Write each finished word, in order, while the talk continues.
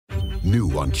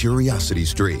New on Curiosity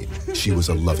Stream, she was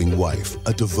a loving wife,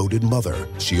 a devoted mother.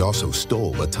 She also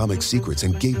stole atomic secrets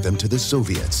and gave them to the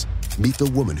Soviets. Meet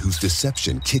the woman whose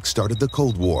deception kick-started the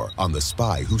Cold War on the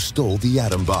spy who stole the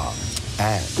atom bomb.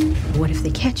 And what if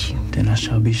they catch you? Then I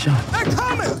shall be shot. They're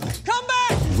coming! Come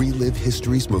back! relive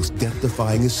history's most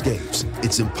death-defying escapes.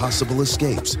 It's Impossible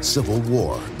Escapes, Civil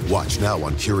War. Watch now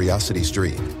on Curiosity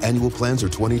Stream. Annual plans are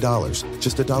 $20,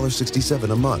 just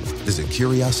 $1.67 a month. Visit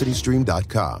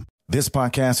curiositystream.com. This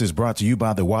podcast is brought to you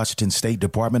by the Washington State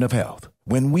Department of Health.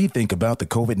 When we think about the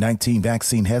COVID-19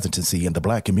 vaccine hesitancy in the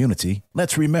Black community,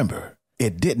 let's remember,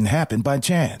 it didn't happen by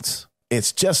chance.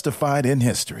 It's justified in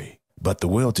history. But the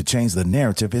will to change the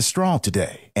narrative is strong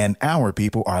today, and our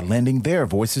people are lending their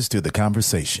voices to the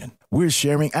conversation. We're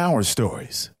sharing our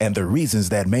stories and the reasons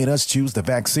that made us choose the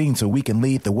vaccine so we can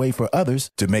lead the way for others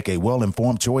to make a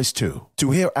well-informed choice too. To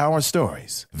hear our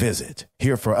stories, visit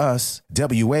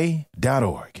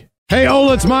hereforuswa.org. Hey,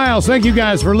 Ola, it's Miles. Thank you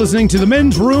guys for listening to the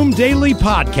Men's Room Daily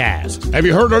Podcast. Have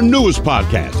you heard our newest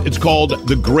podcast? It's called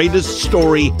The Greatest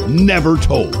Story Never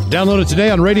Told. Download it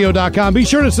today on radio.com. Be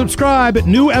sure to subscribe.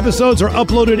 New episodes are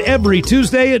uploaded every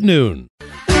Tuesday at noon.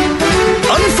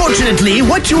 Unfortunately,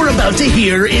 what you're about to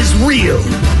hear is real.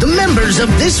 The members of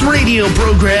this radio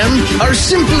program are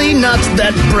simply not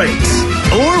that bright,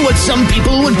 or what some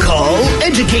people would call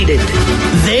educated.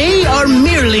 They are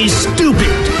merely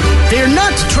stupid. They're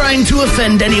not trying to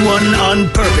offend anyone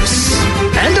on purpose.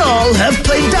 And all have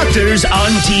played doctors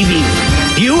on TV.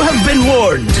 You have been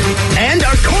warned and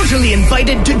are cordially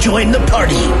invited to join the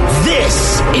party.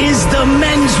 This is the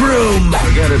Men's Room.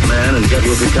 Forget it, man, and get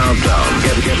with the countdown.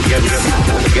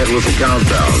 Get with the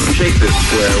countdown. Shake this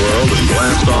square world and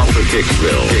blast off for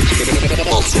Kicksville.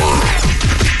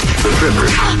 The trippers,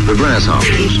 the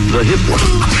grasshoppers, the hip ones,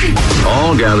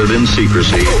 all gathered in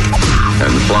secrecy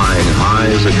and flying high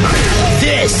as a kite.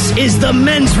 This is the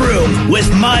Men's Room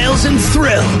with Miles and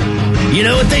Thrill. You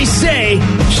know what they say,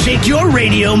 shake your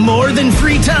radio more than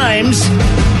 3 times,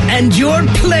 and you're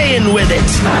playing with it.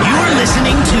 You're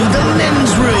listening to the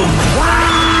Men's Room.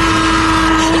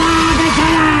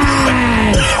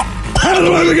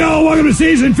 Hello, we go. Welcome to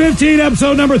Season 15,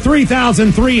 Episode number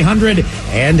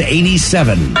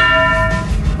 3,387.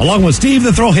 Along with Steve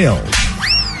the Thrill Hill,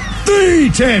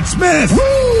 the Ted Smith,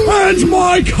 and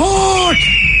Mike Hawk.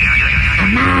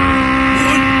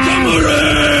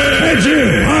 And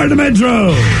you are the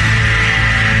Metro.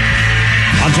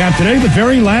 On tap today, the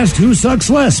very last Who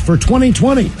Sucks Less for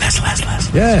 2020. Less.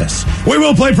 Yes. We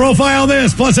will play Profile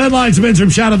This, plus headlines, men's room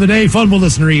shot of the day, fun with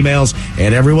listener emails,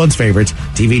 and everyone's favorite,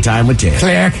 TV Time with Ted.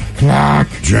 Click, clock,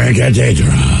 drink a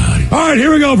Datron. All right,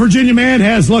 here we go. Virginia man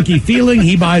has lucky feeling.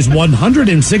 He buys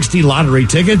 160 lottery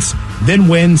tickets, then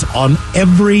wins on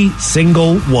every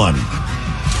single one.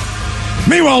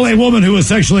 Meanwhile, a woman who is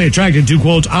sexually attracted to,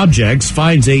 quote, objects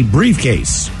finds a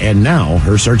briefcase, and now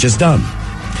her search is done.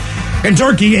 In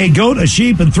Turkey, a goat, a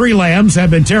sheep, and 3 lambs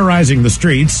have been terrorizing the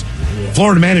streets.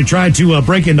 Florida man who tried to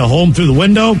break into a home through the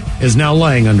window is now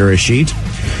lying under a sheet.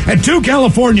 And 2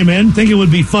 California men think it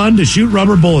would be fun to shoot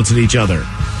rubber bullets at each other.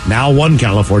 Now 1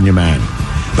 California man.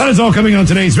 That is all coming on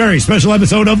today's very special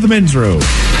episode of The Men's Room.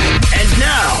 And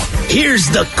now, here's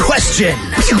the question.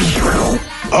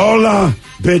 Hola,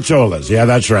 bitcholas. Yeah,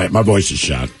 that's right. My voice is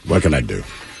shot. What can I do?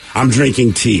 I'm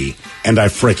drinking tea, and I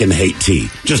frickin' hate tea.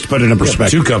 Just to put it in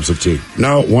perspective. 2 cups of tea.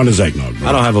 No, 1 is eggnog, bro.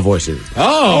 I don't have a voice either.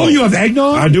 Oh, you have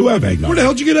eggnog? I do have eggnog. Where the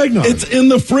hell did you get eggnog? It's in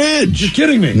the fridge. You're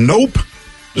kidding me. Nope.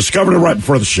 Discovered it right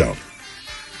before the show.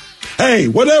 Hey,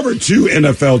 whatever 2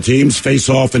 NFL teams face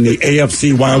off in the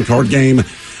AFC wildcard game,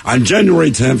 on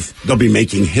January 10th, they'll be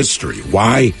making history.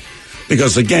 Why?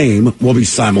 Because the game will be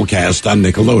simulcast on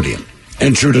Nickelodeon.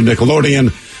 And true to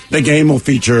Nickelodeon, the game will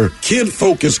feature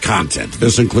kid-focused content.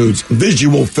 This includes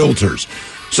visual filters,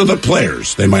 so that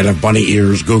players, they might have bunny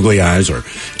ears, googly eyes, or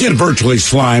get virtually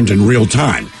slimed in real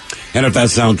time. And if that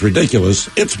sounds ridiculous,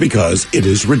 it's because it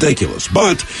is ridiculous.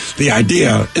 But the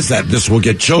idea is that this will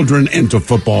get children into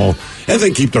football and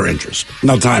then keep their interest.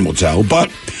 Now, time will tell,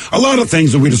 but a lot of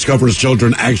things that we discover as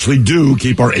children actually do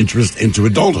keep our interest into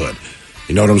adulthood.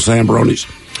 You know what I'm saying, bronies?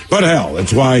 But hell,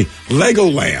 it's why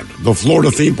Legoland, the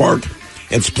Florida theme park,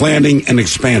 it's planning an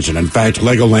expansion. In fact,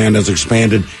 Legoland has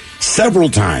expanded several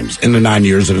times in the 9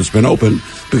 years that it's been open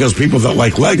because people that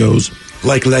like Legos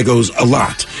a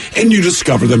lot. And you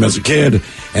discover them as a kid,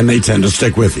 and they tend to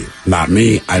stick with you. Not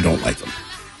me. I don't like them.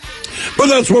 But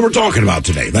that's what we're talking about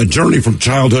today. That journey from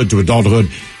childhood to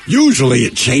adulthood. Usually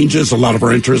it changes a lot of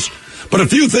our interests. But a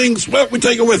few things, well, we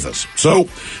take it with us. So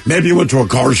maybe you went to a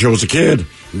car show as a kid.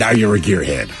 Now you're a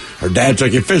gearhead. Or dad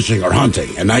took you fishing or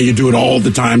hunting, and now you do it all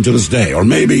the time to this day. Or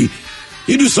maybe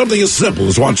You do something as simple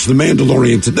as watch The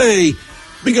Mandalorian today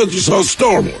because you saw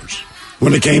Star Wars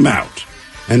when it came out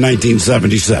in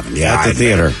 1977. Yeah, At the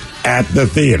theater. At the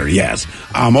theater, yes.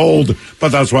 I'm old,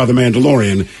 but that's why The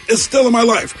Mandalorian is still in my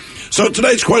life. So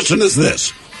today's question is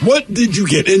this. What did you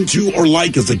get into or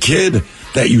like as a kid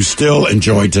that you still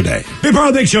enjoy today? Be part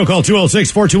of the Big Show. Call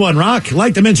 206-421-ROCK.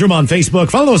 Like the Men's Room on Facebook.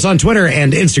 Follow us on Twitter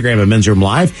and Instagram at Men's Room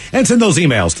Live. And send those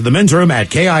emails to the Men's Room at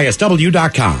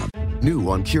KISW.com. New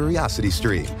on Curiosity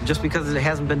Stream. Just because it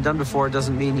hasn't been done before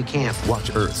doesn't mean you can't.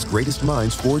 Watch Earth's greatest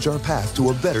minds forge our path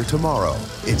to a better tomorrow.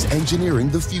 It's engineering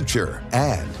the future.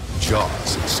 And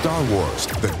Jaws, Star Wars,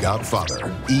 The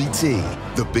Godfather, E.T.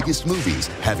 The biggest movies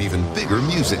have even bigger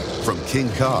music. From King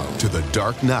Kong to The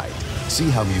Dark Knight.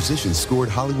 See how musicians scored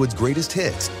Hollywood's greatest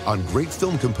hits on great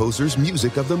film composers'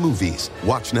 music of the movies.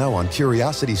 Watch now on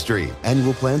Curiosity Stream.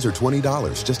 Annual plans are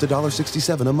 $20, just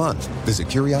 $1.67 a month. Visit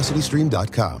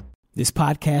CuriosityStream.com. This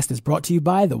podcast is brought to you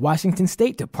by the Washington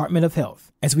State Department of Health.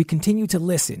 As we continue to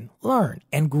listen, learn,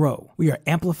 and grow, we are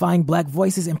amplifying Black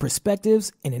voices and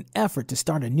perspectives in an effort to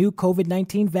start a new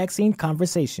COVID-19 vaccine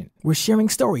conversation. We're sharing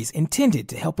stories intended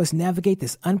to help us navigate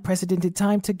this unprecedented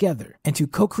time together and to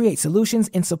co-create solutions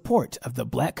in support of the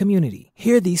Black community.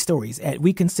 Hear these stories at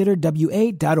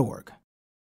weconsiderwa.org.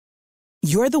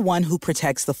 You're the one who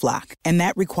protects the flock, and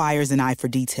that requires an eye for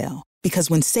detail.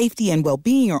 Because when safety and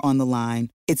well-being are on the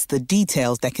line, it's the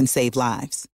details that can save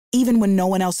lives. Even when no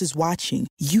one else is watching,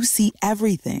 you see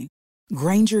everything.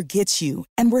 Grainger gets you,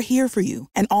 and we're here for you,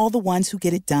 and all the ones who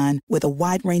get it done with a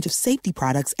wide range of safety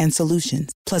products and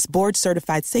solutions, plus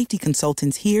board-certified safety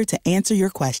consultants here to answer your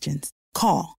questions.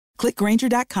 Call, click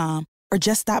Grainger.com, or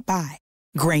just stop by.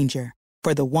 Grainger,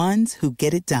 for the ones who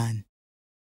get it done.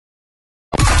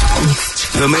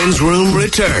 The Men's Room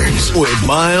returns with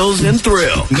Miles and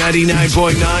Thrill.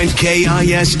 99.9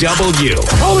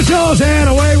 KISW. All the shows and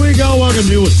away we go. Welcome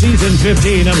to season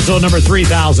 15, episode number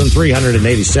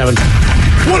 3,387.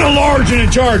 What a large and in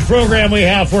charge program we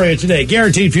have for you today.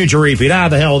 Guaranteed future repeat. How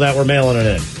the hell that we're mailing it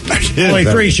in. Only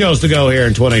 3 shows to go here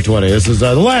in 2020. This is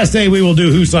the last day we will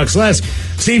do Who Sucks Less.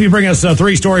 Steve, you bring us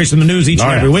 3 stories from the news each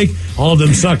and every week. All of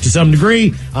them suck to some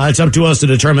degree. It's up to us to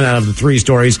determine out of the 3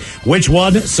 stories which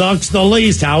one sucks the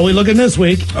least. How are we looking this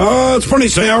week? It's funny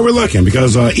to say how we're looking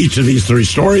because each of these 3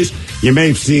 stories, you may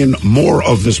have seen more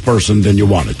of this person than you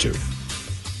wanted to.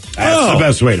 That's the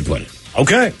best way to put it.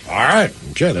 Okay. All right.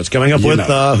 Okay. That's coming up with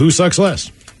Who Sucks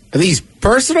Less. Are these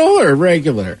personal or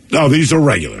regular? No, these are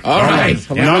regular. All right.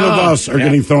 None of us are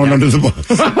getting thrown under the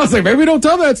bus. I was like, maybe we don't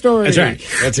tell that story. That's right.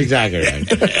 That's exactly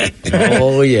right.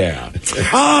 Oh, yeah.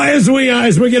 As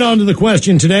we get on to the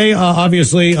question today,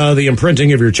 obviously, the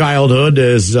imprinting of your childhood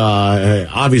is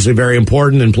obviously very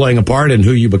important in playing a part in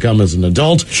who you become as an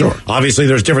adult. Sure. Obviously,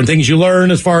 there's different things you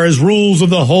learn as far as rules of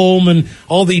the home and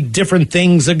all the different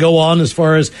things that go on as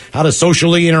far as how to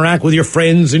socially interact with your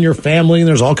friends and your family, and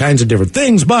there's all kinds of different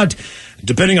things, but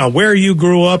depending on where you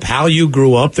grew up, how you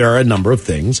grew up, there are a number of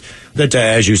things that,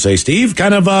 as you say, Steve,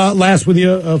 kind of last with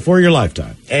you for your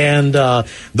lifetime. And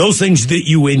those things that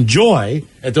you enjoy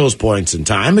at those points in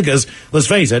time, because, let's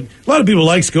face it, a lot of people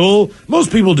like school.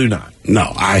 Most people do not.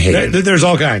 No, I hate it. There's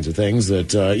all kinds of things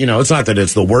that, it's not that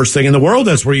it's the worst thing in the world.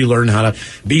 That's where you learn how to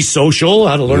be social,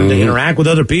 how to learn to interact with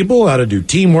other people, how to do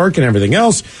teamwork and everything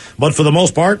else. But for the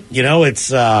most part,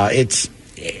 it's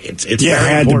you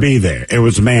had to be there. It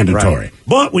was mandatory. Right.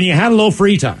 But when you had a little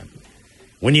free time,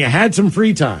 when you had some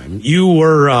free time, you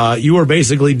were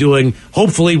basically doing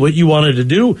hopefully what you wanted to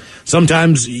do.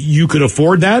 Sometimes you could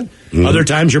afford that. Other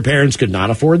times your parents could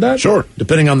not afford that. Sure.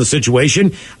 Depending on the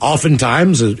situation.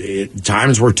 Oftentimes,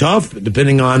 times were tough,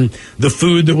 depending on the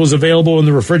food that was available in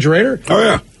the refrigerator.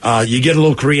 Oh, yeah. You get a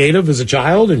little creative as a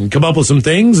child and come up with some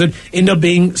things that end up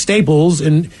being staples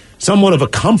and somewhat of a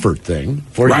comfort thing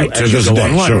for you as you go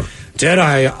on life. Sure. Ted,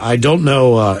 I don't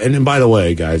know, and by the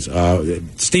way, guys,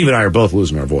 Steve and I are both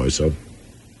losing our voice, so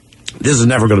this is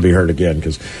never going to be heard again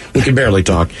because we can barely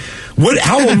talk.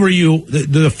 How old were you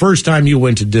the first time you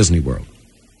went to Disney World?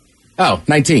 Oh,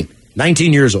 19.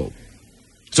 19 years old.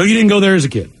 So you didn't go there as a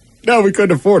kid? No, we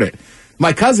couldn't afford it.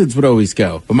 My cousins would always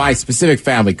go, but my specific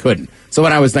family couldn't. So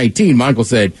when I was 19, my uncle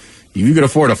said, if you could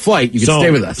afford a flight, you could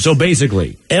stay with us. So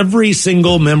basically, every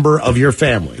single member of your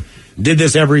family did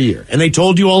this every year. And they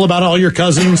told you all about all your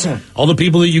cousins, all the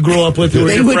people that you grew up with who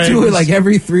were your friends. They would do it like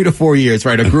every 3 to 4 years,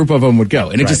 right? A group of them would go.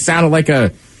 And it just sounded like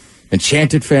a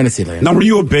enchanted fantasy land. Now, were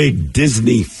you a big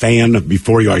Disney fan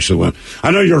before you actually went?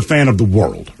 I know you're a fan of the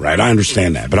world, right? I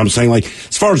understand that. But I'm saying, like,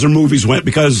 as far as their movies went,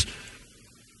 because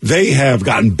they have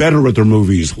gotten better with their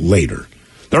movies later.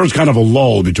 there was kind of a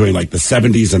lull between like the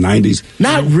 70s and 90s.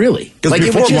 Not really. Because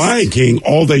before Lion King,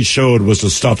 all they showed was the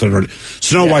stuff that are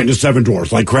Snow White and the Seven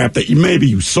Dwarfs, like crap that maybe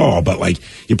you saw, but like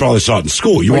you probably saw it in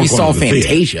school. You saw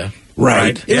Fantasia.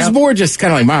 Right. It was more just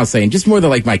kind of like Miles saying, just more that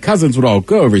like my cousins would all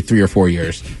go every 3 or 4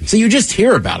 years. So you just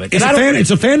hear about it.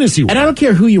 It's a fantasy world. And I don't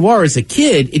care who you are as a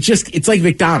kid. It's like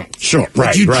McDonald's. Sure.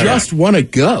 Like you just want to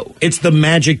go. It's the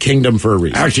Magic Kingdom for a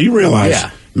reason. Actually, you realize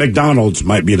McDonald's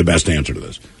might be the best answer to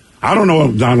this. I don't know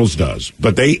what McDonald's does,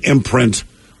 but they imprint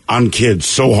on kids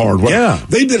so hard.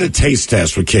 They did a taste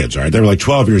test with kids, all right? They were like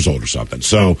 12 years old or something.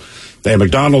 So they had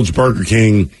McDonald's, Burger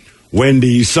King,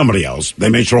 Wendy's, somebody else. They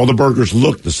made sure all the burgers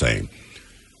looked the same.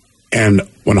 And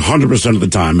 100% of the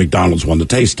time, McDonald's won the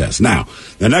taste test. Now,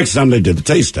 the next time they did the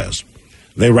taste test,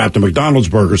 they wrapped a McDonald's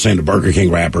burger, saying the Burger King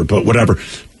wrapper, but whatever.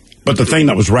 But the thing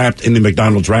that was wrapped in the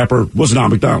McDonald's wrapper was not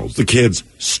McDonald's. The kids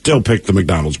still picked the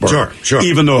McDonald's burger. Sure.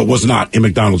 Even though it was not a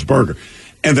McDonald's burger.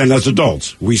 And then as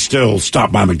adults, we still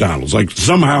stop by McDonald's. Like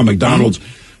somehow McDonald's...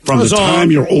 From the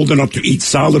time you're old enough to eat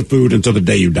solid food until the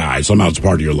day you die, somehow it's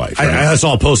part of your life. Right? I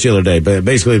saw a post the other day, but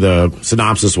basically the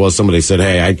synopsis was somebody said,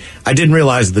 hey, I didn't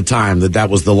realize at the time that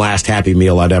was the last Happy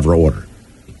Meal I'd ever order.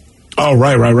 Oh,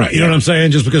 right. You know what I'm saying?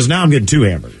 Just because now I'm getting 2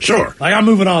 hamburgers. Sure. Like I'm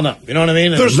moving on up. You know what I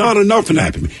mean? There's not enough in a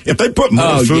Happy Meal. If they put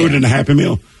more food in a Happy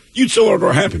Meal, you'd still order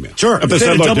a Happy Meal. Sure. If they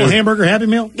said, a double hamburger Happy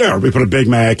Meal? Yeah, or we put a Big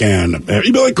Mac and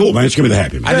you'd be like, cool, man, just give me the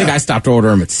Happy Meal. I think I stopped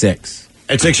ordering them at 6.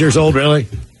 At 6 years old, really?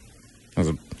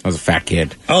 I was a fat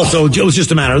kid. Oh, so it was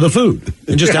just a matter of the food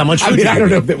and just how much food I don't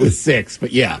know if it was 6,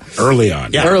 but yeah. Early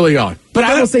on. Yeah, early on. But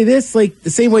I will say this, like the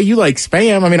same way you like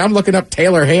Spam. I mean, I'm looking up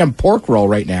Taylor ham pork roll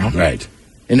right now. Right.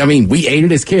 And I mean, we ate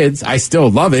it as kids. I still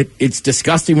love it. It's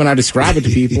disgusting when I describe it to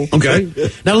people.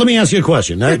 Okay. Now, let me ask you a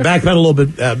question. Backpedal a little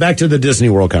bit, back to the Disney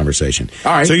World conversation.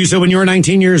 All right. So you said when you were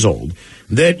 19 years old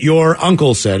that your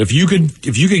uncle said if you could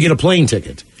get a plane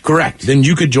ticket. Correct. Then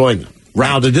you could join them. Right.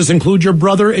 Now, did this include your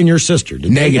brother and your sister?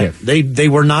 Negative. They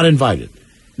were not invited.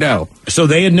 No. So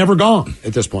they had never gone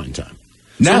at this point in time.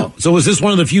 No. So was this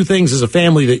one of the few things as a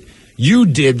family that you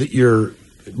did that your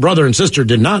brother and sister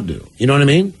did not do? You know what I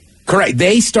mean? Correct.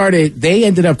 They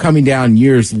ended up coming down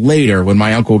years later when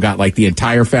my uncle got like the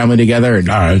entire family together,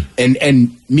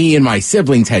 and me and my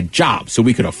siblings had jobs, so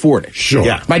we could afford it. Sure.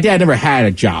 Yeah. My dad never had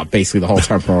a job basically the whole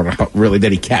time, really,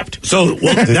 that he kept. So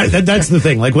that's the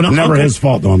thing. Like when never his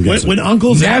fault though. I'm guessing. When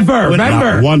uncles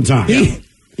remember one time.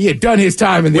 He had done his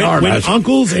time in the army. When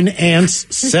uncles and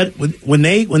aunts when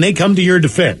they come to your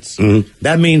defense,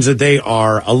 that means that they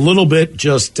are a little bit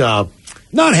just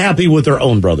not happy with their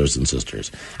own brothers and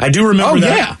sisters. I do remember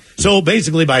that. Yeah. So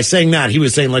basically, by saying that, he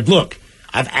was saying like, "Look,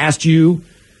 I've asked you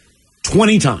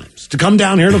 20 times to come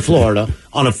down here to Florida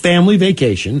on a family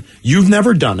vacation. You've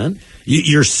never done it.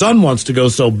 Your son wants to go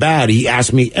so bad. He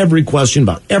asked me every question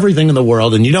about everything in the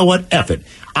world, and you know what? F it.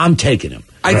 I'm taking him."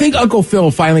 I think Uncle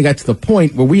Phil finally got to the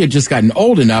point where we had just gotten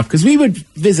old enough because we would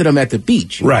visit him at the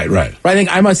beach. Right. But I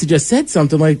think I must have just said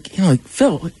something like,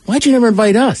 Phil, why'd you never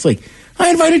invite us? Like, I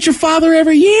invited your father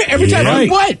every year, every time. Right.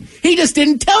 Like, what? He just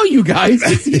didn't tell you guys.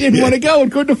 He didn't want to go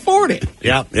and couldn't afford it.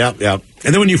 Yeah.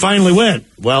 And then when you finally went,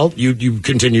 well, you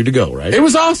continued to go, right? It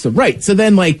was awesome, right? So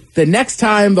then, like, the next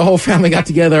time the whole family got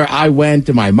together, I went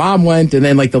and my mom went. And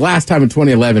then, like, the last time in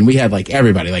 2011, we had, like,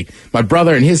 everybody. Like, my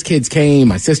brother and his kids came,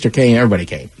 my sister came, everybody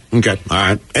came. Okay, all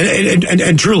right.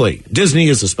 And truly, Disney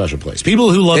is a special place.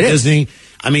 People who love Disney...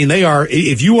 I mean, they are.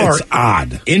 If you are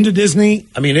into Disney,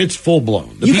 I mean, it's full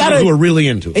blown. The people who are really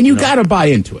into it, and you got to buy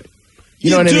into it. You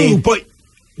know what I mean? But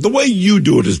the way you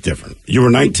do it is different. You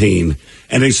were 19,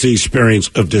 and it's the experience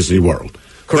of Disney World.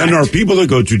 Correct. And there are people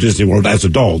that go to Disney World as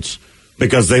adults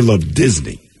because they love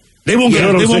Disney. They won't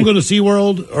go. They won't go to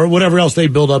SeaWorld or whatever else they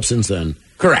built up since then.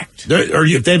 Correct. Or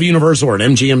if they have Universal or an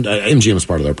MGM, MGM is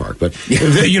part of their park, but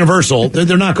if they're Universal,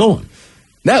 they're not going.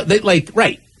 No,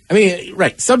 right. I mean,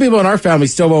 right. Some people in our family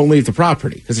still won't leave the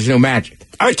property because there's no magic.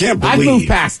 I can't believe. I moved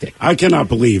past it. I cannot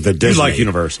believe that Disney like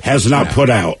Universal. has not put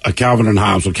out a Calvin and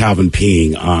Hobbes with Calvin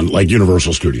peeing on like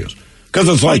Universal Studios because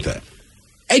it's like that.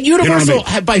 And Universal, you know what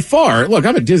I mean? by far, look,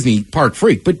 I'm a Disney park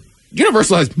freak, but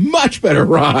Universal has much better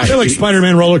rides. They're like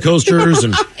Spider-Man roller coasters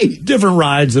and different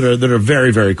rides that are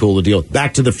very, very cool to deal with.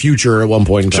 Back to the Future at one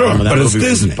point in time. Sure, when that but it's movie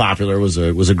was Disney. popular was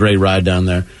a great ride down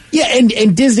there. Yeah,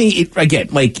 and Disney, again,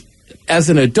 like, as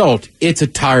an adult, it's a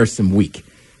tiresome week.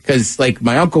 Because, like,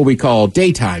 my uncle we call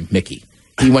daytime Mickey.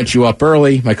 He went you up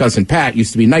early. My cousin Pat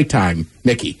used to be nighttime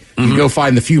Mickey. You go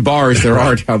find the few bars there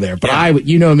are down there. But I would,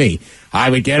 you know me, I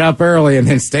would get up early and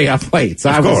then stay up late. So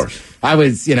I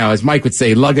was, you know, as Mike would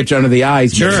say, luggage under the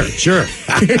eyes. Sure.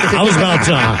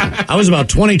 I was about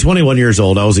 20, 21 years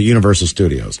old. I was at Universal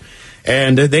Studios.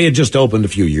 And they had just opened a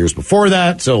few years before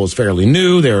that, so it was fairly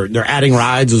new. They're adding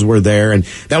rides as we're there, and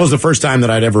that was the first time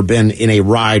that I'd ever been in a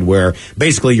ride where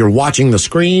basically you're watching the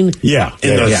screen. And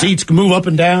the seats move up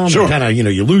and down. Sure. Kind of,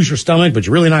 you lose your stomach, but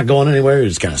you're really not going anywhere. You're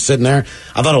just kind of sitting there.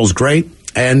 I thought it was great.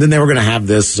 And then they were going to have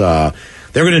this, they were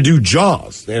going to do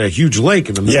Jaws. They had a huge lake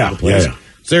in the middle of the place.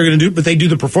 So they were going to but they do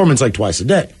the performance like twice a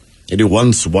day. They do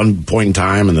one point in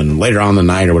time, and then later on in the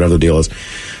night or whatever the deal is.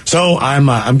 So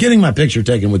I'm getting my picture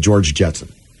taken with George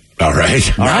Jetson. All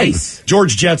right. Nice.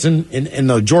 George Jetson in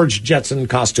the George Jetson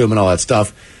costume and all that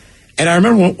stuff. And I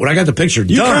remember when I got the picture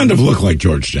done. You kind of look like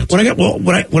George Jetson.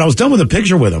 When I was done with the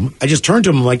picture with him, I just turned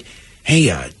to him and like,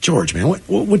 hey, George, man,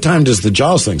 what time does the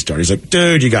Jaws thing start? He's like,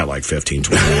 dude, you got like 15,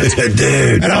 20 minutes.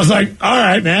 Dude. And I was like, all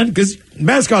right, man, because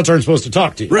mascots aren't supposed to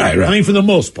talk to you. Right. I mean, for the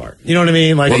most part. You know what I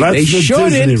mean? Like, they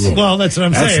shouldn't. Well, that's what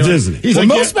I'm that's saying. Disney. He's like,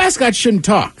 most mascots shouldn't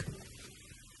talk.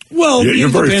 Well, you're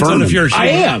very firm. If you're human. I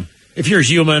am. If you're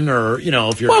human or,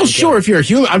 if you're... Well, sure, if you're a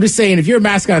human. I'm just saying, if you're a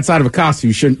mascot inside of a costume,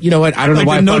 you shouldn't... You know what? I don't know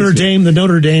why... The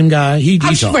Notre Dame guy, he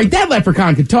talks. Right, that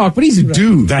leprechaun can talk, but he's a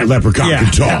dude. That leprechaun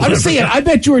can talk. I'm just saying, I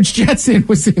bet George Jetson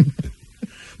was in...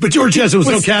 But George Jetson was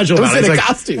so casual about it. Was in a like,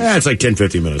 costume. It's like 10,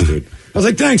 15 minutes, dude. I was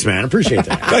like, thanks, man. Appreciate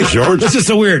that. Thanks, George. It's just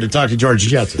so weird to talk to George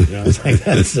Jetson.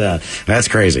 It's like, that's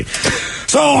crazy.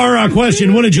 So our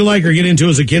question, what did you like or get into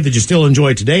as a kid that you still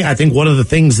enjoy today? I think one of the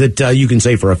things that you can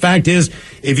say for a fact is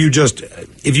if you just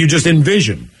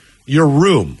envision your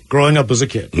room growing up as a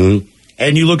kid,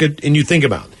 and you look at and you think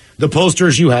about the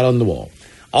posters you had on the wall,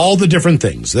 all the different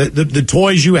things, the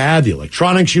toys you had, the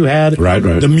electronics you had, right.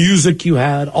 The music you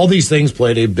had, all these things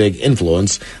played a big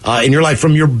influence in your life.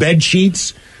 From your bed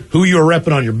sheets, who you were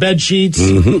repping on your bed sheets,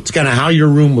 it's kind of how your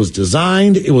room was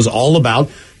designed. It was all about,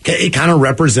 it kind of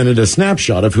represented a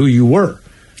snapshot of who you were.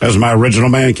 That was my original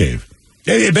man cave.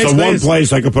 So one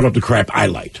place I could put up the crap I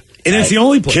liked. And it's the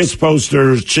only place. Kiss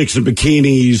posters, chicks in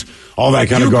bikinis, all that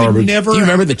kind of garbage. Do you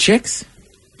remember the chicks?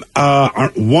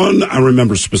 One I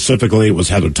remember specifically was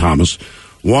Heather Thomas.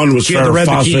 One was Farrah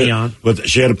Fawcett.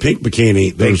 She had a pink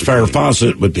bikini. There was Farrah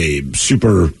Fawcett with the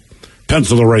super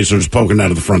pencil erasers poking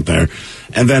out of the front there.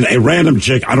 And then a random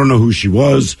chick, I don't know who she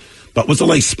was, but was it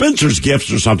like Spencer's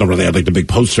Gifts or something where they had like the big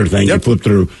poster thing you flip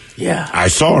through? Yeah. I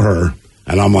saw her,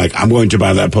 and I'm like, I'm going to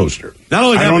buy that poster. Not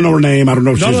only that, I don't know her name. I don't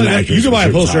know if she's an actress. You can buy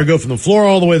a poster and go from the floor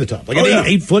all the way to the top. Like an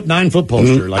 8 foot, 9 foot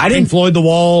poster. Like Pink Floyd The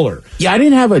Wall or... Yeah, I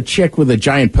didn't have a chick with a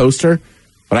giant poster,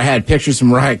 but I had pictures from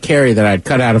Mariah Carey that I'd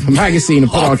cut out of a magazine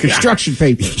and put on construction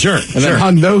paper. Sure. And then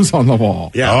hung those on the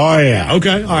wall. Yeah. Oh, yeah.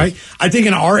 Okay, all right. I think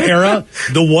in our era,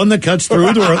 the one that cuts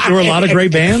through, there were a lot of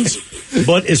great bands.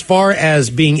 But as far as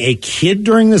being a kid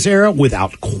during this era,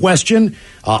 without question,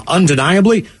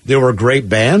 undeniably, there were great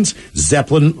bands.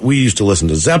 Zeppelin, we used to listen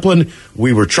to Zeppelin.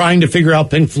 We were trying to figure out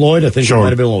Pink Floyd. I think we might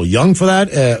have been a little young for that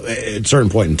at a certain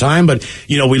point in time. But,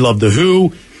 we loved The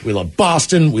Who. We loved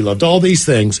Boston. We loved all these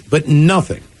things. But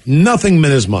nothing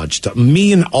meant as much to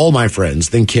me and all my friends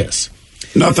than Kiss.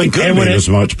 Nothing could mean as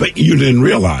much, but you didn't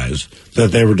realize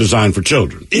that they were designed for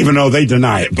children, even though they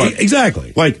deny it. But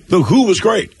exactly. Like, The Who was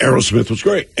great. Aerosmith was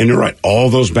great. And you're right. All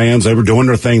those bands, they were doing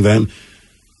their thing then.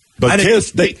 But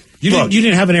Kiss, you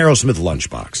didn't have an Aerosmith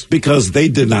lunchbox. Because they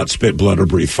did not spit blood or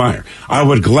breathe fire. I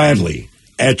would gladly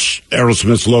etch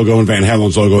Aerosmith's logo and Van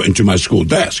Halen's logo into my school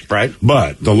desk. Right.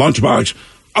 But the lunchbox,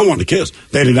 I wanted to Kiss.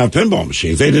 They didn't have pinball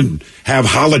machines. They didn't have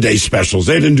holiday specials.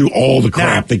 They didn't do all the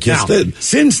crap that Kiss did.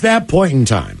 Since that point in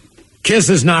time, Kiss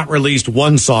has not released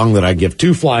one song that I give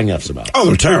 2 flying F's about. Oh,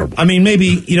 they're terrible. I mean,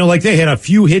 maybe, like they had a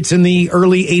few hits in the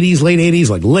early 80s, late 80s,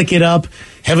 like Lick It Up,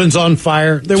 Heaven's on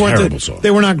Fire. They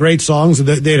were not great songs.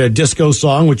 They had a disco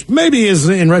song, which maybe is,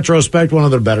 in retrospect, one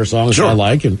of their better songs I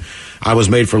like, and I Was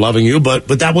Made for Loving You, but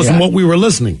that wasn't what we were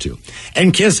listening to.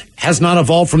 And Kiss has not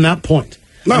evolved from that point.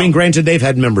 No. I mean, granted, they've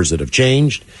had members that have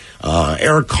changed.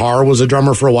 Eric Carr was a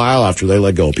drummer for a while after they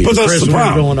let go of people. But that's the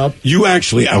problem. Going up. You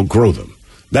actually outgrow them.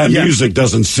 That music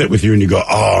doesn't sit with you and you go,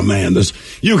 oh, man,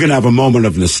 you can have a moment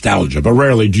of nostalgia, but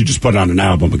rarely do you just put on an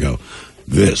album and go,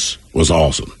 this was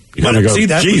awesome. You kind of go,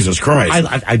 Jesus Christ.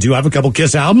 I do have a couple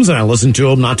Kiss albums, and I listened to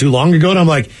them not too long ago, and I'm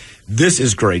like, this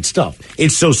is great stuff.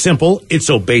 It's so simple. It's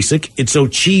so basic. It's so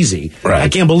cheesy. Right. I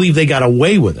can't believe they got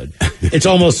away with it. It's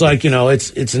almost like,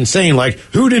 it's insane. Like,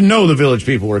 who didn't know the Village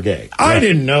People were gay? I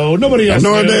didn't know. Nobody else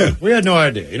knew. Idea. We had no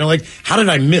idea. Like, how did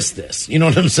I miss this? You know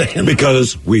what I'm saying?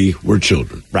 Because we were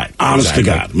children. Right. Honest to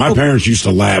God. My parents used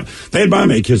to laugh. They'd buy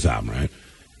me a Kiss album, right?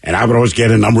 And I would always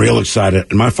get it, and I'm real excited.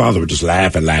 And my father would just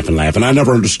laugh and laugh and laugh. And I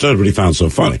never understood what he found so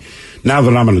funny. Now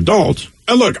that I'm an adult,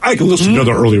 and look, I can listen to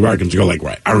the early records and go like,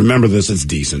 right, I remember this, it's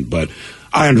decent, but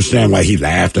I understand why he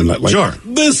laughed and sure.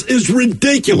 This is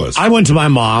ridiculous. I went to my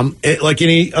mom, like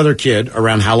any other kid,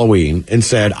 around Halloween and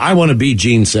said, I want to be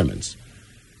Gene Simmons.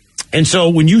 And so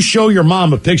when you show your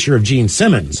mom a picture of Gene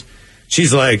Simmons,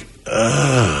 she's like,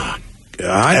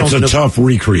 That's a tough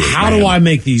recreate. How do I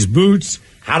make these boots?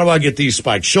 How do I get these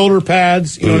spiked shoulder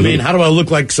pads? You know what I mean? How do I look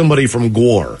like somebody from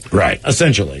Gore? Right.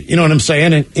 Essentially. You know what I'm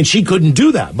saying? And she couldn't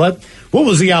do that. But what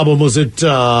was the album? Was it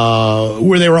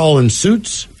where they were all in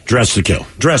suits? Dressed to Kill.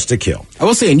 Dressed to Kill. I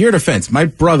will say, in your defense, my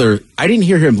brother, I didn't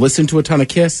hear him listen to a ton of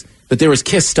Kiss, but there was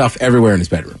Kiss stuff everywhere in his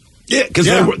bedroom. Yeah, because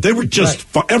they were just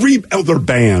every other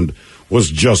band was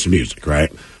just music,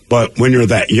 right? But when you're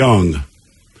that young,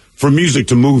 for music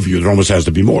to move you, there almost has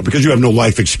to be more because you have no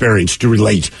life experience to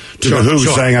relate to the Who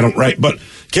saying I don't write. But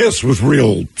Kiss was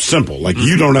real simple. Like,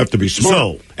 you don't have to be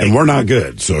smart, and we're not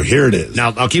good. So here it is.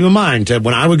 Now, I'll keep in mind, Ted,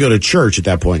 when I would go to church at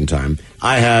that point in time,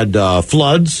 I had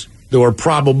floods that were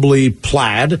probably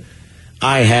plaid.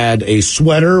 I had a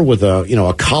sweater with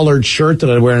a collared shirt that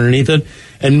I'd wear underneath it,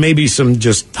 and maybe some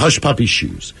just hush puppy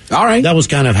shoes. All right. That was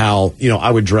kind of how,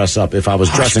 I would dress up if I was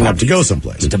dressing up to go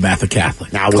someplace. It's a Matha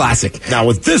Catholic. Classic. Now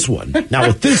with this one,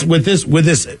 with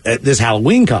this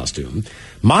Halloween costume,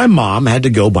 my mom had to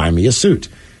go buy me a suit.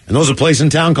 And there was a place in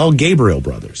town called Gabriel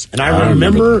Brothers. And I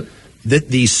remember that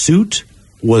the suit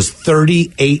was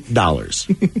 $38.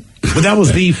 But that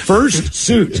was the first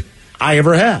suit I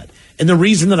ever had. And the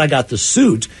reason that I got the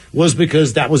suit was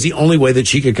because that was the only way that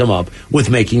she could come up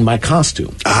with making my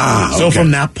costume. So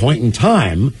from that point in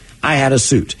time, I had a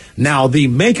suit. Now, the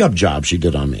makeup job she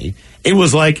did on me, it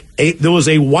was like there was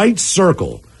a white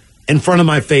circle in front of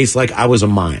my face like I was a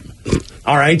mime.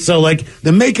 All right? So, like,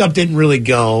 the makeup didn't really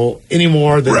go any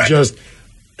more than just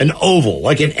an oval,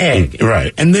 like an egg.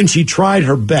 Right. And then she tried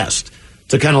her best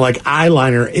to kind of like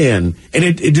eyeliner in, and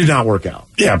it did not work out.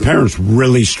 Yeah, parents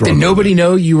really struggled. Did nobody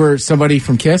know you were somebody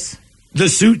from Kiss? The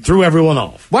suit threw everyone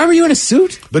off. Why were you in a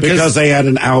suit? Because they had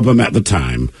an album at the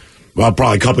time, well,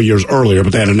 probably a couple years earlier,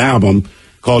 but they had an album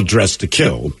called Dressed to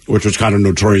Kill, which was kind of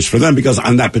notorious for them because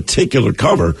on that particular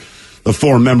cover, the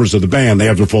four members of the band, they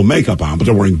have their full makeup on, but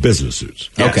they're wearing business suits.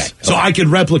 Yes. Okay. So I could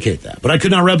replicate that, but I could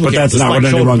not replicate. But that's not what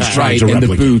anyone's trying to replicate.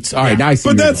 And the boots. All right, now I see.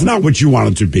 But that's not what you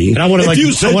wanted to be. And I wanted, if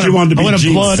you said you wanted to be Gene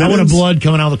Simmons, I wanted blood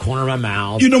coming out of the corner of my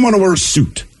mouth. You don't want to wear a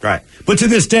suit. Right. But to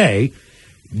this day,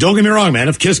 don't get me wrong, man.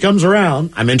 If Kiss comes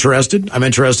around, I'm interested. I'm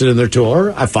interested in their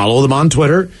tour. I follow them on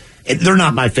Twitter. They're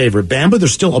not my favorite band, but they're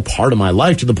still a part of my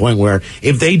life to the point where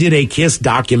if they did a Kiss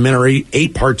documentary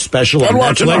 8-part special on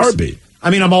watch Netflix, in a heartbeat. I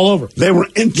mean, I'm all over. They were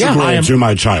integral to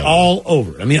my childhood. All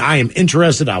over. I mean, I am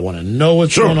interested. I want to know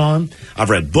what's going on. I've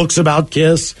read books about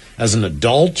Kiss as an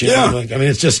adult. You know, I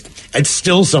mean, it's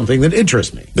still something that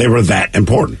interests me. They were that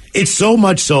important. It's so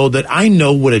much so that I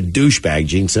know what a douchebag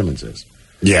Gene Simmons is.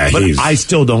 Yeah, but I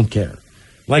still don't care.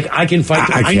 Like, I can fight.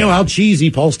 I know how cheesy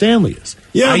Paul Stanley is.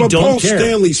 Yeah, but don't Paul care.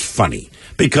 Stanley's funny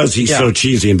because he's so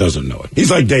cheesy and doesn't know it.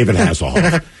 He's like David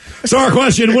Hasselhoff. So our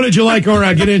question, what did you like or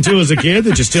get into as a kid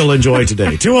that you still enjoy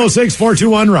today?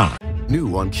 206-421-ROCK.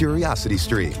 New on Curiosity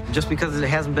Stream. Just because it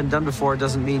hasn't been done before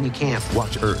doesn't mean you can't.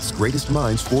 Watch Earth's greatest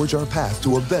minds forge our path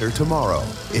to a better tomorrow.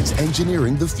 It's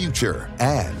engineering the future.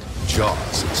 And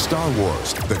Jaws, Star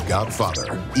Wars, The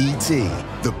Godfather, E.T.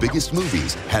 The biggest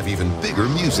movies have even bigger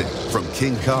music. From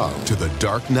King Kong to The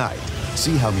Dark Knight.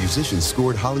 See how musicians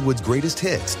scored Hollywood's greatest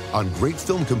hits on great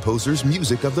film composers'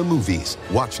 music of the movies.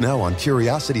 Watch now on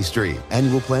Curiosity Stream.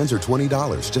 Annual plans are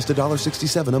 $20, just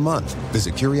 $1.67 a month.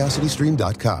 Visit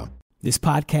CuriosityStream.com. This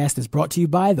podcast is brought to you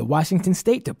by the Washington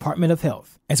State Department of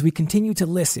Health. As we continue to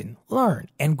listen, learn,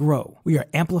 and grow, we are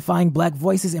amplifying Black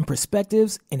voices and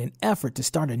perspectives in an effort to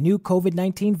start a new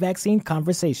COVID-19 vaccine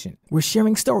conversation. We're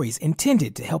sharing stories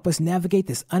intended to help us navigate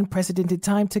this unprecedented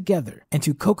time together and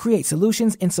to co-create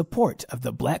solutions in support of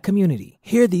the Black community.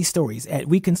 Hear these stories at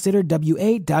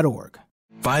weconsiderwa.org.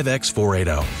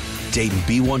 5X480. Dayton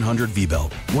B100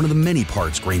 V-Belt, one of the many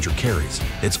parts Grainger carries.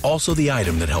 It's also the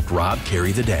item that helped Rob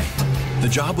carry the day. The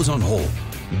job was on hold,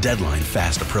 deadline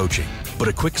fast approaching, but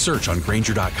a quick search on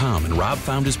Grainger.com and Rob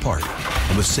found his part.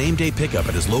 And with same-day pickup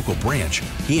at his local branch,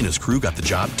 he and his crew got the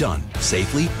job done,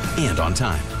 safely and on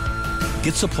time.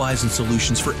 Get supplies and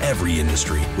solutions for every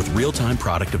industry with real-time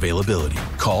product availability.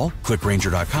 Call, click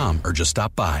Grainger.com, or just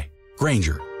stop by.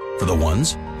 Grainger, for the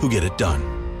ones who get it done.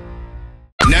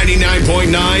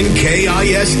 99.9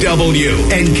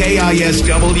 KISW and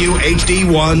KISW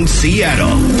HD1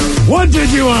 Seattle. What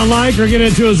did you like or get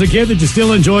into as a kid that you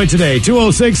still enjoy today?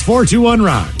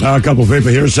 206-421-ROCK. A couple of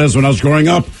people here says when I was growing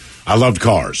up, I loved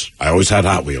cars. I always had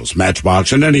Hot Wheels,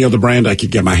 Matchbox, and any other brand I could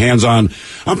get my hands on.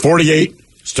 I'm 48.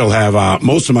 Still have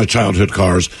most of my childhood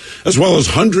cars, as well as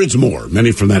hundreds more,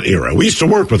 many from that era. We used to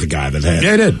work with a guy that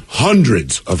had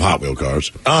hundreds of Hot Wheel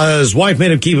cars. His wife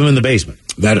made him keep them in the basement.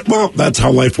 That's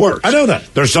how life works. I know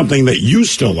that. There's something that you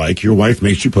still like. Your wife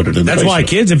makes you put it in the basement. That's why,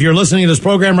 kids, if you're listening to this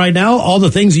program right now, all the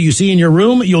things that you see in your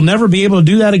room, you'll never be able to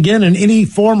do that again in any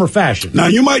form or fashion. Now,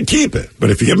 you might keep it,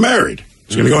 but if you get married,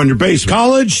 it's going to go in your basement.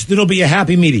 College, it'll be a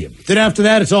happy medium. Then after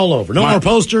that, it's all over. No more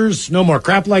posters, no more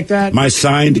crap like that. My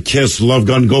signed KISS Love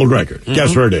Gun Gold record.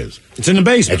 Guess where it is? It's in the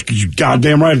basement. You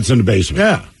goddamn right, it's in the basement.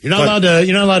 Yeah, you're not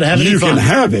allowed to have any fun. You can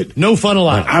have it. No fun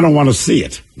allowed. I don't want to see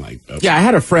it. Yeah, I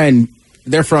had a friend.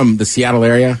 They're from the Seattle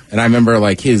area, and I remember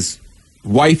his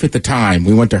wife at the time.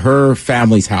 We went to her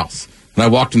family's house, and I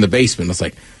walked in the basement. And I was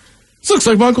like, "This looks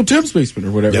like my Uncle Tim's basement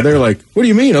or whatever." Yeah. They're like, "What do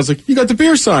you mean?" I was like, "You got the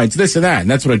beer signs, this and that." And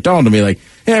that's when it dawned on me,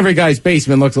 every guy's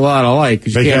basement looks a lot alike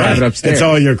because you can't have it upstairs. It's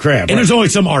all your crap. And there's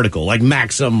always some article, like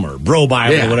Maxim or Bro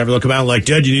Bible or whatever. They'll come out like,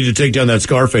 "Dad, you need to take down that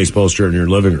Scarface poster in your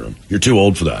living room. You're too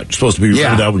old for that. You're supposed to be for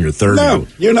that when you're 30. No,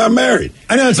 you're not married.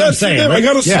 I know that's what I'm saying. Right? I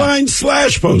got a signed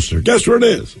Slash poster. Guess where it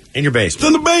is? In your basement. It's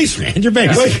in the basement. In your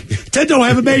basement. Ted don't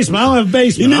have a basement. I don't have a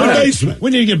basement. You need a basement.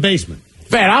 We need to get a basement.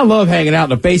 Man, I love hanging out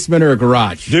in a basement or a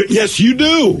garage. Yes, you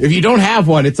do. If you don't have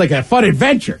one, it's like a fun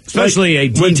adventure. Especially a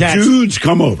detached. When dudes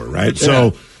come over, right?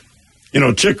 So,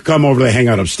 chick come over, they hang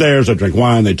out upstairs, they drink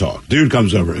wine, they talk. Dude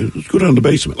comes over, let's go down to the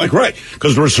basement. Right,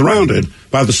 because we're surrounded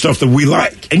by the stuff that we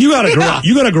like. And you got a garage.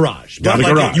 You got a garage. Got a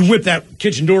garage. You whip that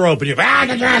kitchen door open, the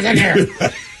garage in here.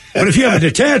 But if you have a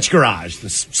detached garage,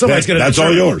 somebody's going to... That's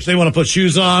all yours. They want to put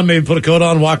shoes on, maybe put a coat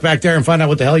on, walk back there and find out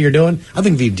what the hell you're doing. I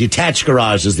think the detached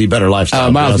garage is the better lifestyle.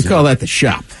 Miles, we call that the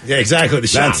shop. Yeah, exactly, the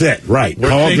shop. That's it, right.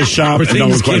 Call it the shop. Where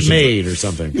things get made or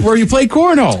something. Where you play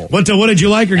cornhole. What did you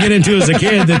like or get into as a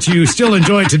kid that you still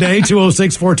enjoy today?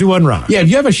 206-421-ROCK. Yeah, if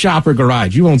you have a shop or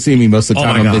garage, you won't see me most of the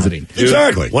time I'm visiting. Dude,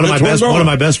 exactly. One of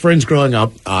my best friends growing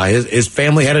up, his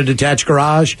family had a detached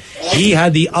garage. He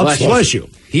had the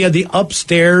He had the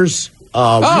upstairs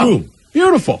room.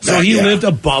 Beautiful. So he lived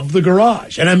above the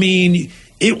garage. And I mean,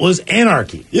 it was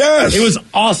anarchy. Yes. It was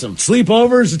awesome.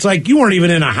 Sleepovers, it's like you weren't even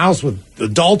in a house with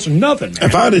adults or nothing, man.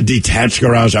 If I had a detached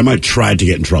garage, I might try to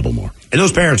get in trouble more. And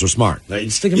those parents were smart. They'd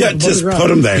stick him just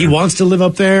put him there. He wants to live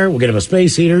up there. We'll get him a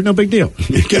space heater. No big deal.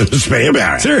 Get him a space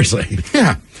heater. Seriously.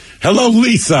 Yeah. Hello,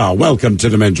 Lisa. Welcome to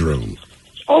the men's room.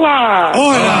 Hola.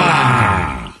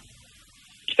 Hola.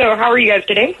 So how are you guys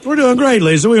today? We're doing great,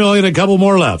 Lisa. We only got a couple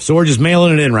more left, so we're just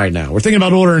mailing it in right now. We're thinking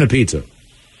about ordering a pizza.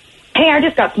 Hey, I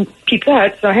just got some Pizza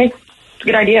Hut, so hey, it's a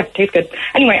good idea. Tastes good.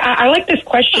 Anyway, I like this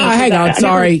question. Hang on,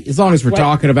 sorry. As long as we're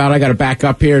talking about it, I got to back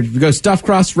up here. We go stuffed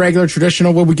crust, regular,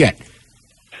 traditional. What we get?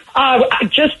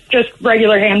 Just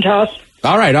regular hand toss.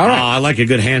 All right. I like a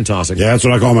good hand tossing. Yeah, that's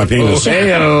what I call my penis.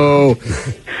 Hey-o.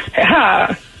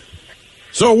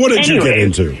 So what did you get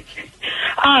into?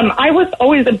 I was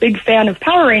always a big fan of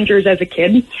Power Rangers as a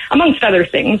kid, amongst other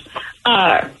things.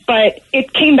 But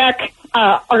it came back,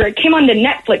 or it came onto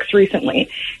Netflix recently,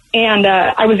 and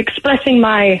I was expressing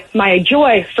my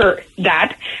joy for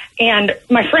that. And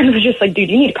my friend was just like, "Dude,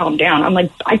 you need to calm down." I'm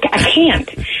like, I can't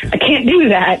do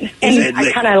that. And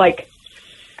I kind of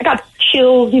I got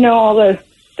chills, all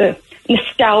the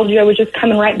nostalgia was just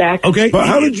coming right back. Okay, but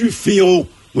how did you feel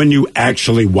when you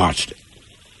actually watched it?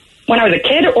 When I was a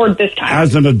kid or this time?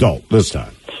 As an adult, this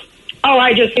time. Oh,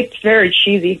 it's very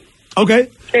cheesy. Okay.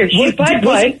 Very cheesy,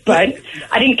 but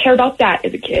I didn't care about that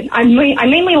as a kid. I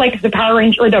mainly liked the Power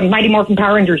Ranger, or the Mighty Morphin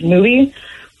Power Rangers movie,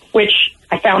 which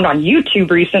I found on YouTube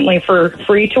recently for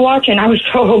free to watch, and I was,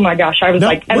 oh my gosh, I was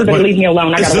everybody leave me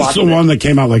alone, I gotta watch it. Is this the one that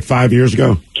came out 5 years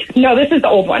ago? No, this is the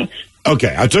old one.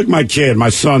 Okay, I took my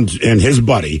son and his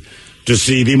buddy to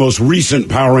see the most recent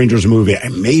Power Rangers movie,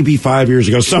 maybe 5 years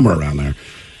ago, somewhere around there.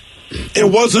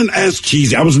 It wasn't as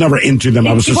cheesy. I was never into them.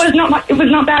 It was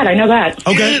not bad. I know that.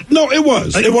 Okay. It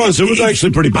was. It was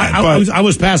actually pretty bad. I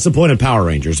was past the point of Power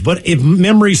Rangers, but if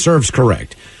memory serves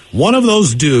correct, one of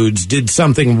those dudes did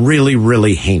something really,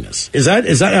 really heinous. Is that?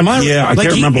 Am I? Yeah, I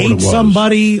can't remember what it was.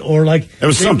 Somebody, or it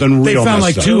was something real. They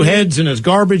found two heads in his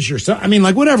garbage or something. I mean,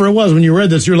 whatever it was. When you read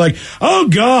this, you're like, oh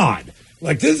God.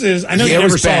 This is... I know you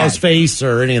never saw his face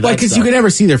or any of that because you could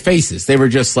never see their faces. They were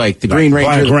just the Green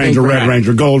Ranger, Black Ranger, Red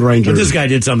Ranger, Gold Ranger. But this guy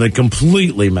did something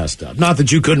completely messed up. Not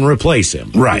that you couldn't replace him.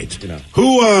 Right.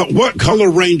 What color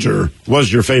Ranger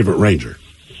was your favorite Ranger?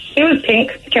 It was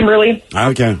pink, Kimberly.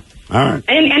 Okay. All right.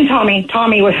 And Tommy.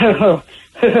 Tommy was...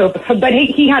 but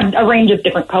he had a range of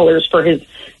different colors for his...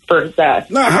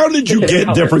 Now, how did you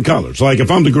get different colors?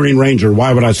 If I'm the Green Ranger,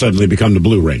 why would I suddenly become the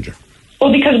Blue Ranger?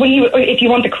 Well, because if you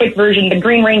want the quick version, the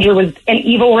Green Ranger was an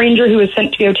evil ranger who was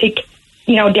sent to go take,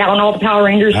 down all the Power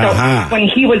Rangers. So when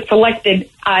he was selected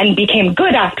and became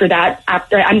good after that,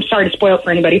 I'm sorry to spoil it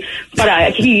for anybody,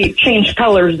 but he changed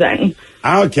colors then.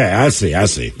 Okay, I see.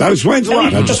 That explains a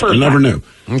lot. I never knew.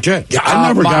 Okay. Yeah, I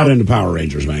never got into Power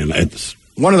Rangers, man. It's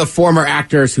one of the former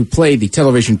actors who played the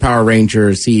television Power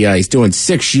Rangers. He's doing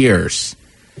 6 years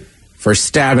for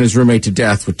stabbing his roommate to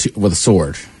death with a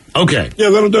sword. Okay.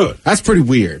 Yeah, that'll do it. That's pretty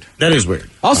weird. That is weird.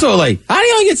 Also, how do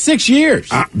you only get 6 years?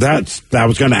 I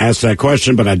was going to ask that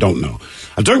question, but I don't know.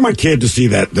 I took my kid to see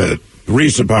the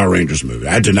recent Power Rangers movie.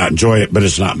 I did not enjoy it, but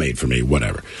it's not made for me,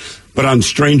 whatever. But on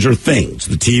Stranger Things,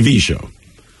 the TV show,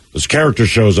 this character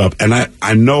shows up, and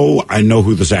I know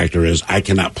who this actor is. I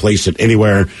cannot place it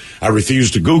anywhere. I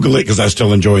refuse to Google it because I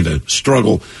still enjoy the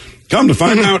struggle. Come to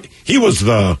find out, he was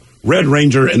the Red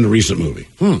Ranger in the recent movie.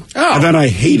 And then I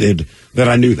hated that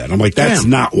I knew that. I'm like, that's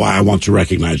not why I want to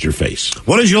recognize your face.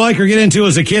 What did you like or get into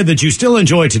as a kid that you still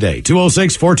enjoy today?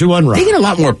 206-421-ROCK. They get a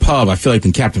lot more pub, I feel like,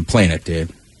 than Captain Planet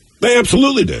did. They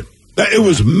absolutely did. It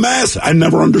was massive. I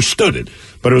never understood it,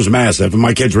 but it was massive. And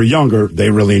my kids were younger.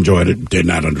 They really enjoyed it, did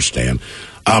not understand.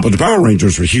 But the Power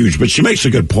Rangers were huge. But she makes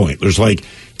a good point. There's like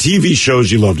TV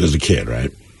shows you loved as a kid,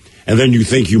 right? And then you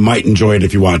think you might enjoy it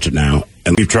if you watch it now.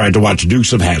 And we've tried to watch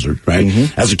Dukes of Hazzard, right?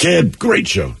 As a kid, great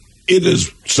show. It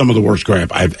is some of the worst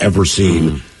crap I've ever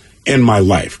seen in my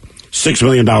life. $6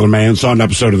 Million Man, saw an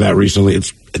episode of that recently.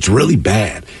 It's really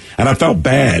bad. And I felt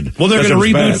bad. Well, they're going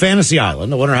to reboot Fantasy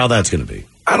Island. I wonder how that's going to be.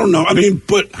 I don't know. I mean,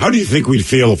 but how do you think we'd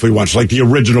feel if we watched like the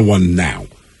original one now?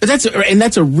 But that's a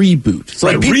reboot. So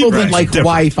right, people that like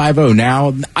Hawaii Five-0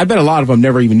 now, I bet a lot of them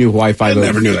never even knew Hawaii Five-0. I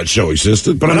never knew that show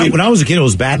existed. But when I was a kid, it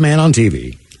was Batman on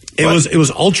TV. It was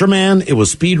Ultraman. It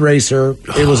was Speed Racer.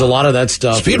 It was a lot of that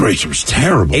stuff. Speed Racer was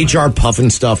terrible. HR Puffin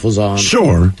stuff was on.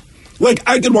 Sure. Like,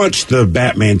 I could watch the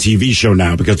Batman TV show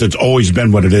now because it's always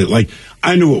been what it is. Like,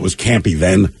 I knew it was campy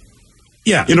then.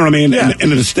 Yeah. You know what I mean? Yeah.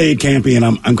 And it stayed campy, and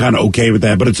I'm kind of okay with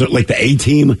that. But it's like the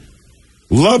A-Team.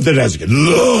 Loved it as a kid.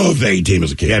 Loved the A-Team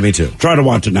as a kid. Yeah, me too. Try to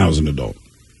watch it now as an adult.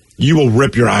 You will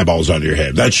rip your eyeballs out of your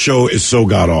head. That show is so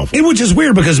god-awful. Which is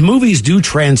weird because movies do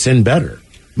transcend better.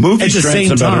 Movies at the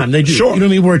same time, they do. Sure. You know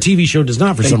what I mean? Where a TV show does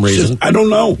not for some reason. I don't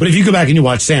know. But if you go back and you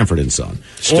watch Sanford and Son,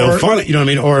 still funny. You know what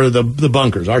I mean? Or the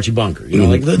Bunkers, Archie Bunker. You know,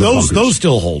 like those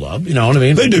still hold up. You know what I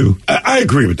mean? They do. I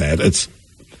agree with that.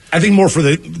 I think more for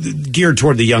the geared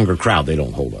toward the younger crowd. They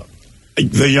don't hold up.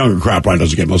 The younger crowd probably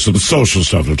doesn't get most of the social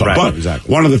stuff. Right, but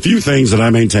exactly. One of the few things that I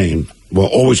maintain will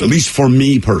always, at least for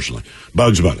me personally,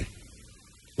 Bugs Bunny.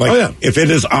 Like, if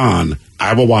it is on,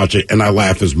 I will watch it, and I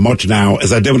laugh as much now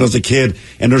as I did when I was a kid,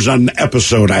 and there's not an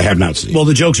episode I have not seen. Well,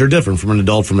 the jokes are different from an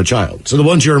adult from a child. So the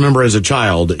ones you remember as a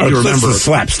child, you remember. The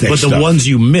slapstick but the stuff. ones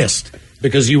you missed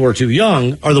because you were too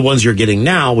young are the ones you're getting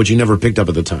now, which you never picked up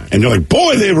at the time. And you're like,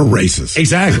 boy, they were racist.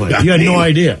 Exactly. You had no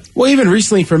idea. Well, even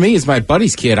recently for me, as my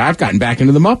buddy's kid, I've gotten back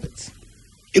into the Muppets.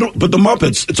 You know, but the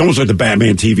Muppets, it's almost like the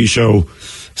Batman TV show.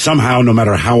 Somehow, no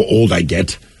matter how old I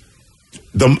get,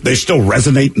 they still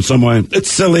resonate in some way.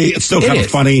 It's silly. It's still kind of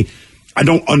funny. I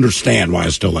don't understand why I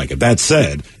still like it. That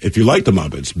said, if you like the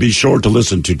Muppets, be sure to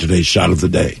listen to today's Shot of the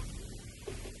Day.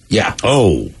 Yeah.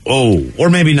 Oh, or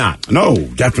maybe not. No,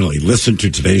 definitely listen to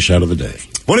today's Shot of the Day.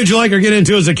 What did you like or get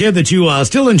into as a kid that you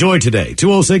still enjoy today?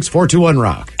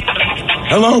 206-421-ROCK.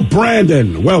 Hello,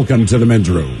 Brandon. Welcome to the men's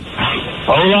room.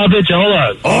 Hola, bitch,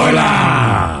 hola.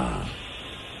 Hola.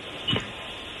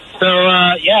 So,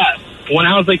 when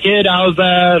I was a kid, I was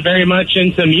very much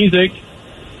into music,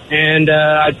 and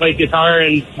I played guitar,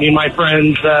 and me and my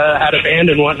friends had a band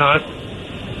and whatnot.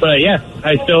 But yeah,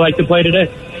 I still like to play today.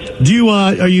 Do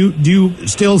you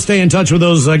still stay in touch with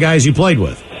those guys you played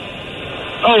with?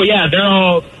 Oh yeah, they're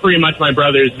all pretty much my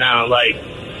brothers now. Like,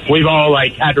 we've all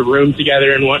had a room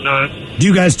together and whatnot. Do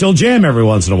you guys still jam every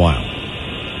once in a while?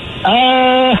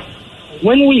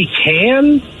 When we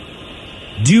can.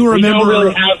 Do you remember? We don't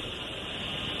really have.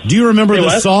 Do you remember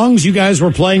the songs you guys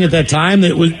were playing at that time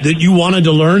that you wanted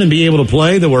to learn and be able to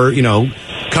play? That were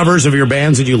covers of your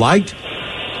bands that you liked.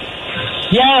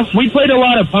 Yeah, we played a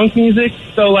lot of punk music.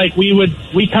 So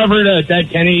we covered a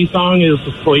Dead Kennedy song. It was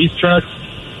the Police Trucks.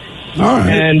 All right.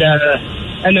 And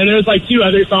then there's two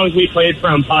other songs we played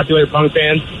from popular punk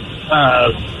bands.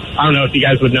 I don't know if you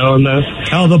guys would know them though.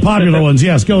 Oh, the popular ones.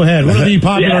 Yes, go ahead. What are the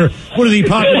popular? What are the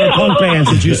popular punk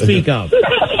bands that you speak of?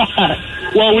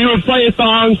 Well, we would play a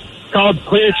song called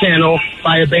Clear Channel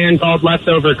by a band called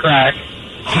Leftover Crack.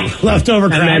 Leftover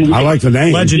Crack. I like the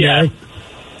name. Legendary.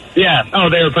 Yeah. Oh,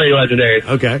 they were pretty legendary.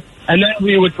 Okay. And then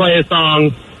we would play a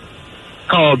song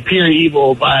called Pure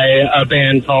Evil by a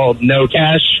band called No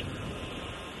Cash.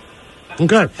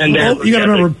 Okay. And you got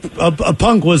to remember, a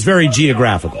punk was very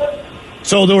geographical.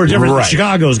 So there were different. Right.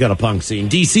 Chicago's got a punk scene.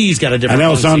 DC's got a different. I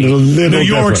know, punk sounded scene. a little New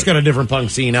York's different. got a different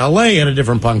punk scene. LA had a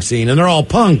different punk scene, and they're all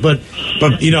punk, but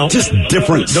you know, just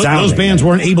different sounding. Those bands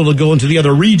weren't able to go into the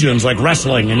other regions like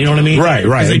wrestling, and you know what I mean? Right.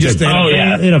 'Cause they just they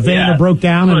had a van that broke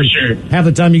down, and half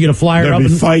the time you get a flyer There'd up, be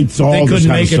and fights, all they this couldn't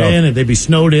kind of make it stuff. in, and they'd be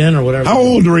snowed in or whatever. How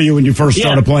old were you when you first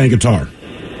started playing guitar?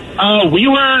 We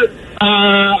were,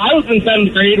 I was in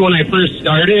 7th grade when I first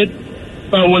started,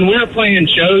 but when we were playing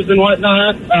shows and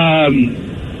whatnot,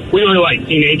 we were like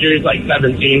teenagers, like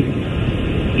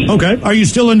 17. Okay. Are you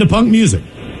still into punk music?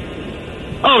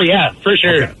 Oh, yeah, for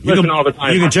sure. Okay. Listen all the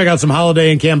time. You can check out some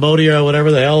Holiday in Cambodia or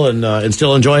whatever the hell and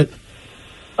still enjoy it?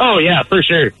 Oh, yeah, for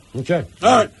sure. Okay.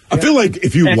 All right. I feel like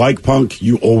if you like punk,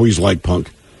 you always like punk.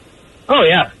 Oh,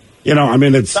 yeah. You know, I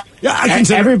mean, it's... Yeah, I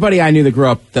consider everybody I knew that grew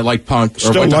up that liked punk or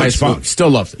Still went to high likes school punk. still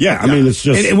loves it. Yeah, I mean, it's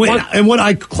just... And what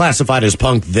I classified as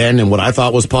punk then and what I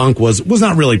thought was punk was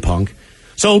not really punk.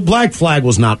 So Black Flag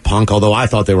was not punk, although I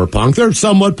thought they were punk. They're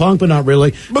somewhat punk, but not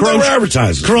really. But they were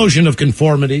advertisers. Corrosion of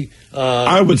Conformity.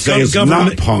 I would say it's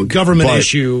not punk. Government but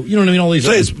issue. You know what I mean? All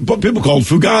these. But people called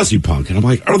Fugazi punk, and I'm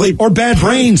like, are they or Bad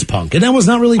Brains punk? And that was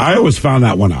not really punk. I always found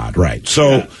that one odd, right?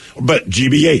 So, but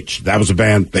GBH, that was a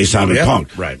band. They sounded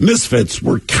punk. Right. Misfits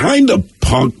were kind of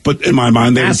punk, but in my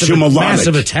mind, they were too melodic.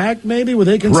 Massive Attack, maybe? Were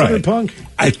they considered punk?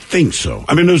 I think so.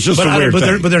 I mean, it was just a weird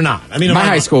thing. But they're not. I mean, in my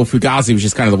high school, Fugazi was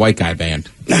just kind of the white guy band.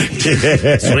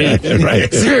 Sweet.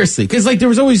 Right. Seriously, because like there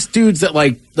was always dudes that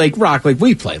like rock like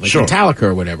we play, like Metallica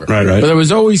or whatever. Right. But there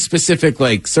was always specific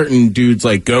like certain dudes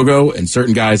like Go-Go and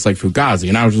certain guys like Fugazi,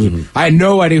 and I was just, I had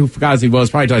no idea who Fugazi was.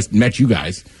 Probably until I met you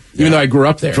guys, even though I grew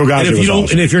up there. Fugazi and if you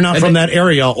don't, and if you're not from that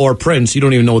area or Prince, you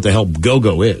don't even know what the hell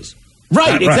Go-Go is.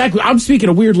 Right, exactly. I'm speaking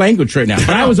a weird language right now,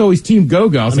 but I was always Team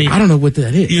Go-Go. I was like, I don't know what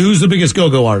that is. Who's the biggest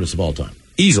Go-Go artist of all time?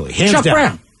 Easily, hands Chuck down.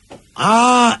 Brown.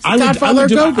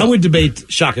 I would debate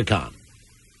Shaka Khan.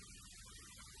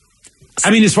 I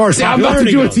mean, as far as I'm about to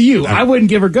do it to you. I wouldn't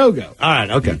give her Go-Go. All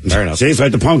right, okay, fair enough. See, it's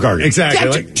like the punk argument.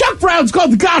 Exactly. Yeah, Chuck Brown's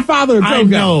called the Godfather of Go-Go. I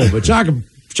know, but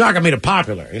Shaka made it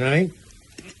popular. You know what I mean?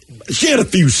 She had a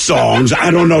few songs.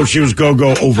 I don't know if she was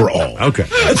go-go overall. Okay.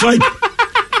 It's like,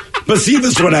 but see,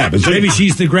 this is what happens. Maybe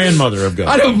she's the grandmother of go-go.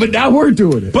 I know, but now we're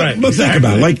doing it. But think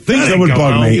about it. Like, things that would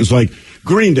bug me is like,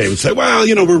 Green Day would say, well,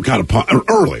 you know, we were kind of punk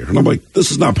earlier. And I'm like,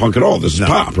 this is not punk at all. This is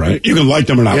pop, right? You can like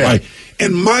them or not like.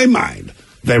 In my mind,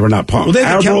 they were not punk. Well, they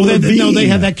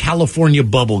had that California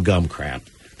bubblegum crap.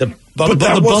 The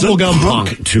bubblegum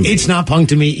punk. To me. It's not punk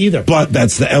to me either. But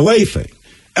that's the LA thing.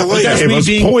 LA gave us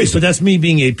poison. But that's me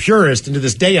being a purist, and to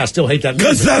this day I still hate that music.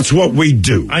 Because that's what we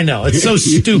do. I know. It's so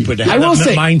stupid to have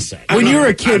that mindset. When you were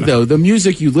a kid, though, the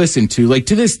music you listened to, like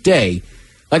to this day,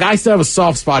 like I still have a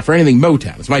soft spot for anything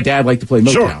Motown. Because my dad liked to play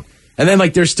Motown. Sure. And then,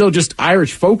 like, there's still just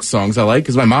Irish folk songs I like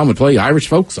because my mom would play Irish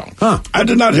folk songs. Huh. I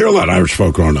did not hear a lot of Irish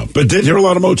folk growing up, but did hear a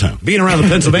lot of Motown. Being around the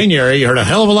Pennsylvania area, you heard a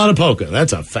hell of a lot of polka.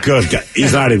 That's a fact. Good.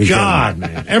 He's not even God,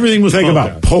 kidding. man. Everything was Think polka.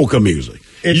 about polka music.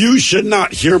 You should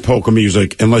not hear polka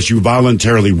music unless you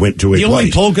voluntarily went to a The place.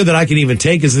 only polka that I can even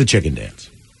take is the chicken dance.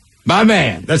 My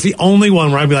man. That's the only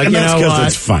one where I'd be like, And you that's know 'cause what?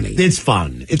 it's funny. It's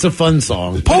fun. It's a fun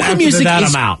song. But Polka after music that,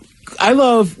 is, I'm out. I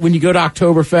love when you go to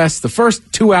Oktoberfest, the first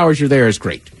 2 hours you're there is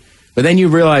great. But then you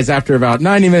realize after about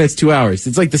 90 minutes, 2 hours,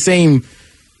 it's like the same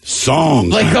song.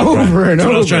 Like over and That's over.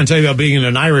 what I was trying to tell you about being in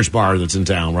an Irish bar that's in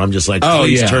town where I'm just like,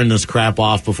 please turn this crap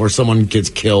off before someone gets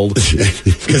killed.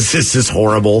 Because this is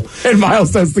horrible. And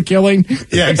Miles does the killing.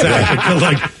 Yeah, exactly.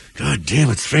 Like, God damn,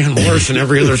 it's fan worse than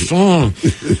every other song.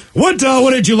 What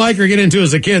did you like or get into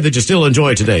as a kid that you still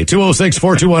enjoy today?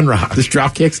 206-421-ROCK. This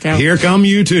drop kicks count? Here come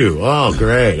you two. Oh,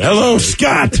 great. Hello,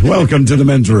 Scott. Welcome to the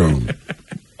men's room.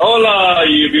 Hola,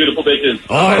 you beautiful bitches.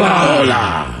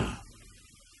 Hola.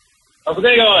 How's the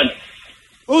day going?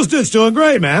 Well, it's doing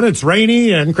great, man. It's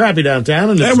rainy and crappy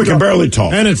downtown. And we can barely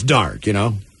talk. And it's dark, you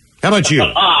know. How about you?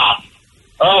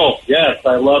 Oh, yes.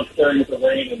 I love staring at the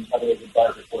rain and having it get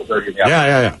dark at 4:30.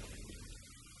 Yeah.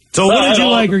 So what did you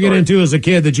like or get into as a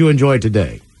kid that you enjoyed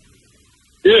today?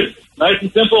 Dude, nice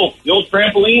and simple. The old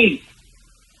trampoline.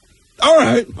 All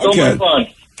right. So much fun.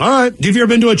 All right. Have you ever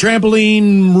been to a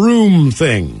trampoline room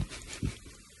thing?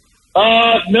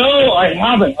 No, I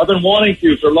haven't. I've been wanting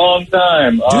to for a long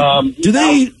time. Do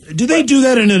they do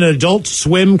that in an Adult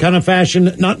Swim kind of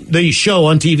fashion? Not the show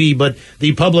on TV, but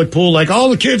the public pool. Like all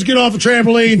the kids get off the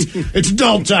trampolines. It's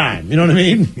adult time. You know what I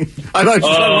mean? I don't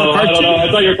know. I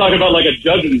thought you were talking about like a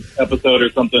Judges episode or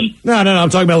something. No. I'm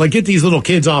talking about like get these little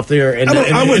kids off there, and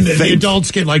the think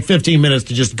adults get like 15 minutes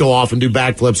to just go off and do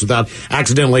backflips without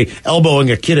accidentally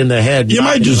elbowing a kid in the head. You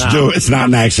might just do it. It's not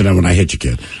an accident when I hit you,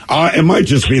 kid. It might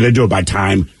just be they do it by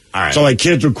time. All right. So, like,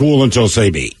 kids are cool until,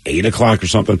 say, maybe 8 o'clock or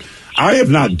something. I have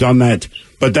not done that,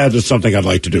 but that is something I'd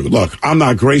like to do. Look, I'm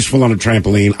not graceful on a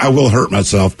trampoline. I will hurt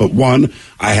myself. But one,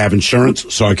 I have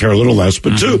insurance, so I care a little less.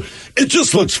 But two, it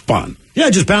just looks fun. Yeah,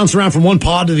 just bounce around from one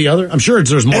pod to the other. I'm sure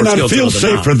there's more skills. And I skill feel to it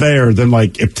than safer there than,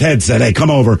 like, if Ted said, hey,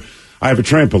 come over, I have a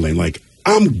trampoline. Like,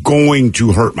 I'm going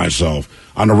to hurt myself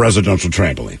on a residential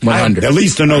trampoline. 100. At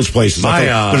least in those places.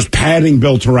 There's padding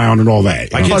built around and all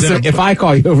that. Plus, if I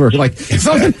call you over, like,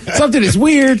 something is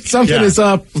weird, something is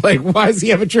up, like, why does he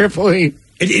have a trampoline?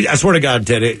 I swear to God,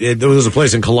 Ted, there was a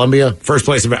place in Columbia, first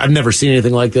place I've never seen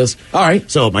anything like this. All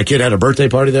right. So my kid had a birthday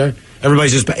party there.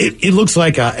 Everybody's just, it looks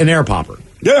like an air popper.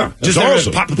 Yeah, just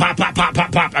awesome. Pop, pop, pop, pop,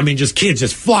 pop, pop. I mean, just kids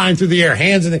just flying through the air,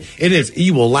 hands in the. It is.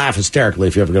 You will laugh hysterically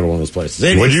if you ever go to one of those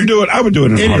places. Would you do it? I would do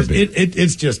it in a heartbeat.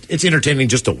 It's entertaining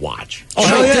just to watch. Oh,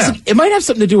 hell yeah. It might have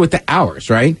something to do with the hours,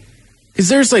 right? Because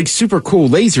there's like super cool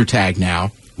laser tag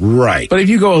now. Right. But if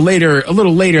you go a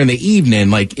little later in the evening,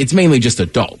 like it's mainly just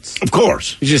adults. Of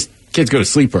course. It's just kids go to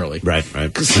sleep early. Right.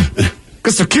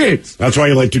 Because they're kids. That's why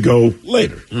you like to go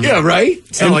later. Mm-hmm. Yeah, right?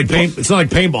 It's not like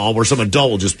paintball where some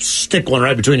adult will just stick one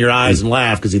right between your eyes and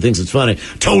laugh because he thinks it's funny.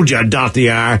 Told you I'd dot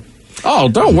the I. Oh,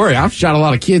 don't worry. I've shot a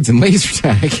lot of kids in laser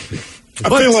tag. I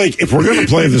feel like if we're going to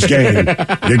play this game,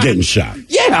 you're getting shot.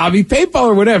 Yeah, I mean, paintball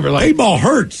or whatever. Like, paintball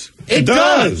hurts. It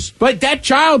does. But that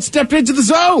child stepped into the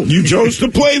zone. You chose to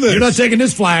play this. You're not taking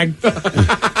this flag.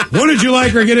 What did you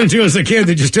like or get into as a kid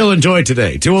that you still enjoy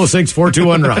today?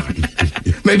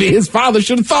 206-421-ROCK. Maybe his father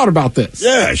should have thought about this.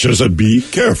 Yeah, I should have said, be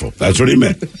careful. That's what he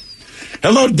meant.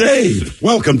 Hello, Dave.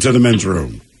 Welcome to the men's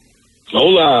room.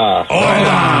 Hola.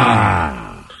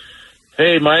 Hola.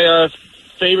 Hey, my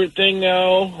favorite thing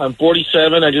now, I'm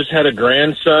 47. I just had a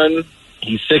grandson.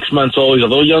 He's 6 months old. He's a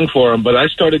little young for him, but I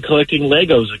started collecting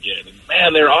Legos again. And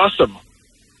man, they're awesome.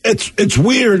 It's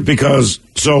weird because,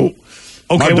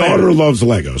 my daughter loves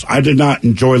Legos. I did not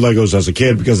enjoy Legos as a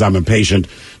kid because I'm impatient,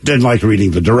 didn't like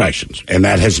reading the directions, and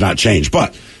that has not changed.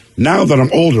 But now that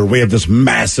I'm older, we have this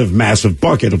massive, massive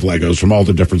bucket of Legos from all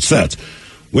the different sets.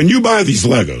 When you buy these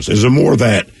Legos, is it more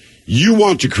that you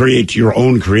want to create your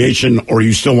own creation, or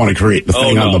you still want to create the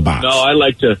thing on the box?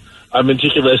 No, I'm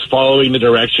meticulous, following the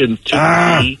directions to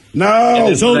the T.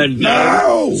 No.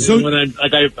 So when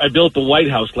I built the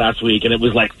White House last week, and it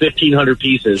was like 1,500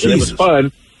 pieces, and it was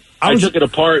fun. I took it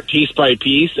apart piece by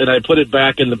piece, and I put it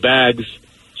back in the bags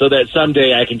so that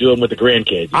someday I can do them with the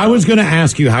grandkids. I was going to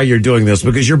ask you how you're doing this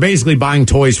because you're basically buying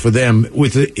toys for them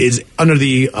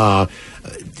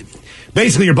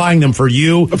basically, you're buying them for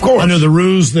you. Of course. Under the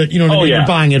ruse that, you're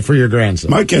buying it for your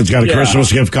grandson. My kid's got a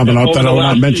Christmas gift coming up that I will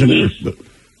not mention here.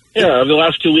 Yeah, over the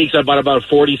last 2 weeks, I bought about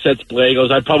 40 sets of Legos.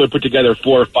 I probably put together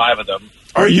 4 or 5 of them.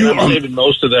 I'm saving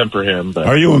most of them for him. But.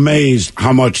 Are you amazed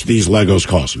how much these Legos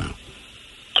cost now?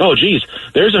 Oh, geez.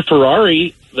 There's a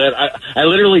Ferrari that I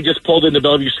literally just pulled into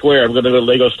Bellevue Square. I'm going to go to the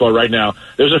Lego store right now.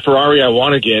 There's a Ferrari I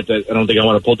want to get that I don't think I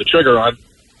want to pull the trigger on.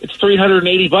 It's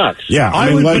 $380. Yeah, I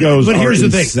mean, Legos but here's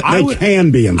the thing. They can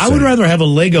be insane. I would rather have a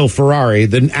Lego Ferrari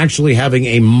than actually having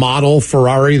a model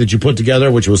Ferrari that you put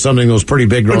together, which was something that was pretty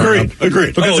big growing up.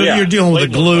 Agreed. Because you're dealing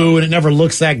with the glue, and it never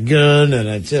looks that good, and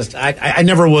it's just, I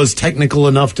never was technical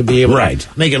enough to be able to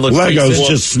make it look Legos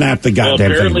just snap the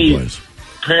goddamn thing into place.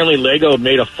 Apparently, Lego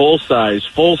made a full-size, a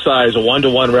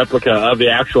 1-to-1 replica of the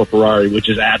actual Ferrari, which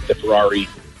is at the Ferrari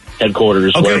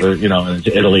headquarters, wherever, in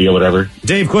Italy or whatever.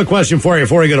 Dave, quick question for you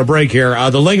before we go to break here.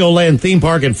 The Legoland theme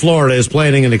park in Florida is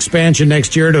planning an expansion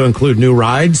next year to include new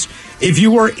rides. If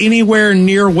you were anywhere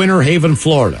near Winter Haven,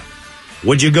 Florida,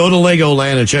 would you go to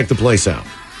Legoland and check the place out?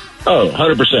 Oh,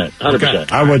 100%. 100%. Okay.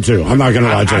 I would too. I'm not going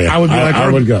to lie to you. I would be I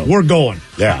would go. We're going.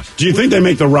 Yeah. Do you think they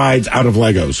make the rides out of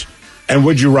Legos? And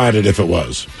would you ride it if it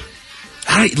was?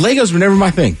 Legos were never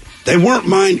my thing. They weren't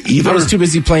mine either. I was too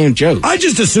busy playing jokes. I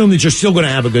just assume that you're still going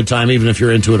to have a good time, even if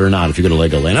you're into it or not, if you go to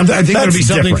Legoland. I think there'll be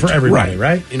something for everybody,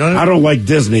 right? You know what I mean? I don't like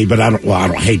Disney, but I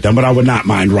don't hate them, but I would not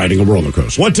mind riding a roller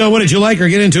coaster. What did you like or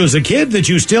get into as a kid that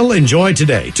you still enjoy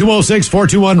today?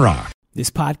 206-421-ROCK. This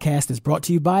podcast is brought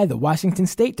to you by the Washington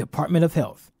State Department of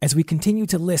Health. As we continue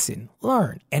to listen,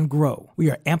 learn, and grow, we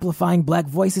are amplifying Black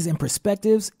voices and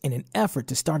perspectives in an effort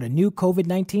to start a new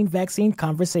COVID-19 vaccine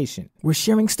conversation. We're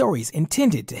sharing stories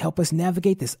intended to help us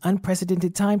navigate this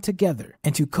unprecedented time together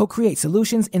and to co-create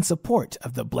solutions in support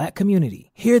of the Black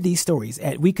community. Hear these stories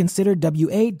at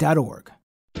weconsiderwa.org.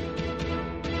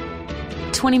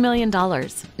 $20 million,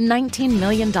 $19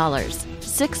 million,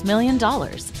 $6 million.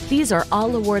 These are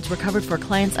all awards recovered for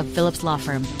clients of Phillips Law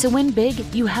Firm. To win big,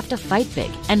 you have to fight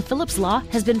big. And Phillips Law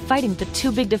has been fighting the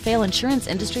too big to fail insurance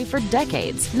industry for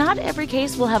decades. Not every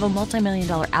case will have a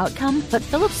multi-million-dollar outcome, but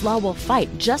Phillips Law will fight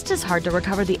just as hard to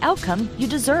recover the outcome you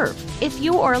deserve. If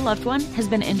you or a loved one has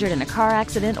been injured in a car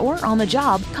accident or on the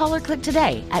job, call or click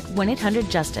today at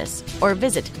 1-800-JUSTICE or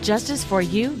visit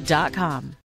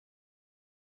justiceforyou.com.